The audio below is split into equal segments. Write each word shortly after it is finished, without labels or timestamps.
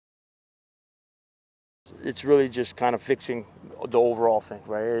it's really just kind of fixing the overall thing,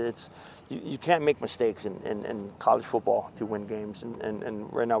 right? You can't make mistakes in college football to win games,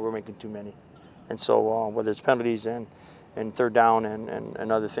 and right now we're making too many. And so whether it's penalties and third down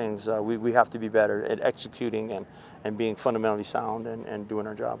and other things, we have to be better at executing and being fundamentally sound and doing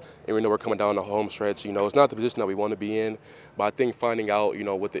our job. And we know we're coming down the home stretch. It's not the position that we want to be in, but I think finding out,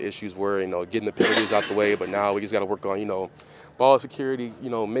 what the issues were, getting the penalties out the way, but now we just got to work on, ball security,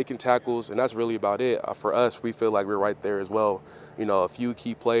 making tackles, and that's really about it. For us, we feel like we're right there as well. A few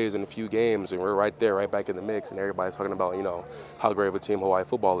key plays in a few games, and we're right there, right back in the mix, and everybody's talking about, how great of a team Hawaii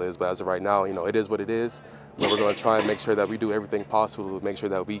football is. But as of right now, it is what it is. But we're going to try and make sure that we do everything possible to make sure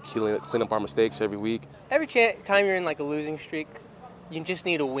that we clean up our mistakes every week. Every time you're in like a losing streak, you just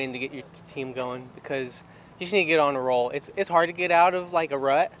need a win to get your team going, because you just need to get on a roll. It's hard to get out of like a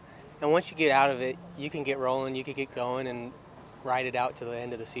rut, and once you get out of it, you can get rolling, you can get going and ride it out to the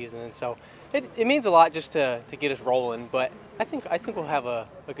end of the season. And so it means a lot just to get us rolling. But I think we'll have a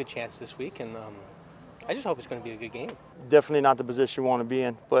good chance this week, and I just hope it's going to be a good game. Definitely not the position we want to be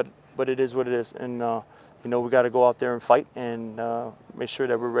in, but it is what it is, and we got to go out there and fight and make sure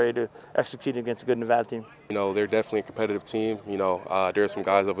that we're ready to execute against a good Nevada team. They're definitely a competitive team. There are some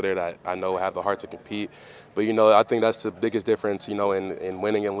guys over there that I know have the heart to compete. But, I think that's the biggest difference, in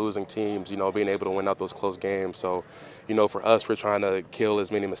winning and losing teams, being able to win out those close games. So, for us, we're trying to kill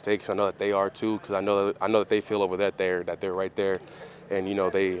as many mistakes. I know that they are too, because I know that they feel over that they're right there. And,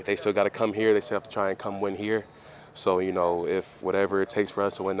 they still got to come here. They still have to try and come win here. So, if whatever it takes for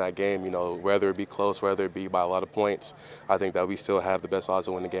us to win that game, whether it be close, whether it be by a lot of points, I think that we still have the best odds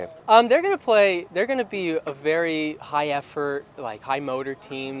to win the game. They're going to be a very high effort, like high motor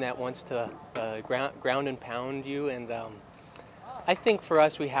team that wants to ground and pound you. And I think for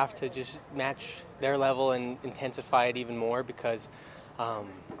us, we have to just match their level and intensify it even more, because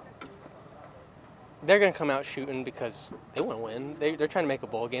they're going to come out shooting because they want to win. They're trying to make a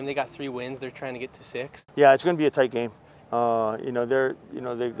bowl game. They got 3 wins. They're trying to get to 6. Yeah, it's going to be a tight game.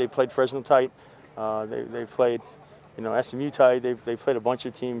 They played Fresno tight. They played, SMU tight. They played a bunch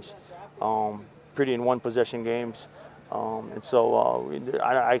of teams, pretty in one-possession games. And so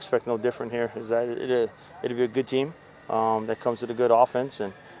I expect no different here. Is that it'll be a good team that comes with a good offense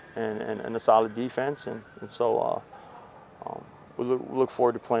and a solid defense, and so. We look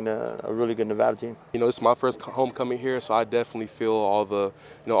forward to playing a really good Nevada team. This is my first homecoming here, so I definitely feel all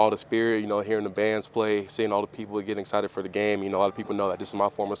the spirit. Hearing the bands play, seeing all the people getting excited for the game. A lot of people know that this is my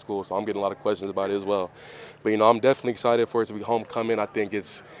former school, so I'm getting a lot of questions about it as well. But I'm definitely excited for it to be homecoming. I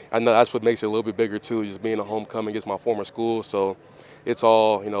know that's what makes it a little bit bigger too, just being a homecoming. It's my former school, so it's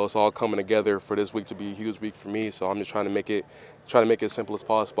all it's all coming together for this week to be a huge week for me. So I'm just trying to make it as simple as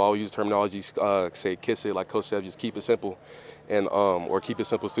possible. I'll use terminology, say kiss it, like Coach said, just keep it simple. And or keep it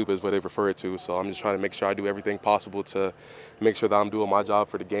simple, stupid is what they refer it to. So I'm just trying to make sure I do everything possible to make sure that I'm doing my job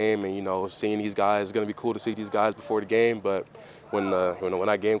for the game. And seeing these guys, it's going to be cool to see these guys before the game. But when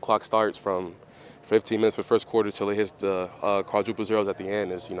that game clock starts from 15 minutes for the first quarter till it hits the quadruple zeros at the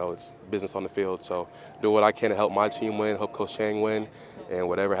end, it's business on the field. So do what I can to help my team win, help Coach Chang win, and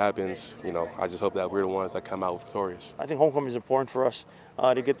whatever happens, I just hope that we're the ones that come out victorious. I think homecoming is important for us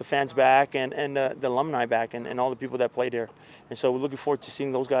to get the fans back and the alumni back and all the people that played here. And so we're looking forward to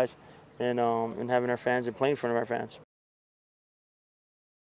seeing those guys and having our fans and playing in front of our fans.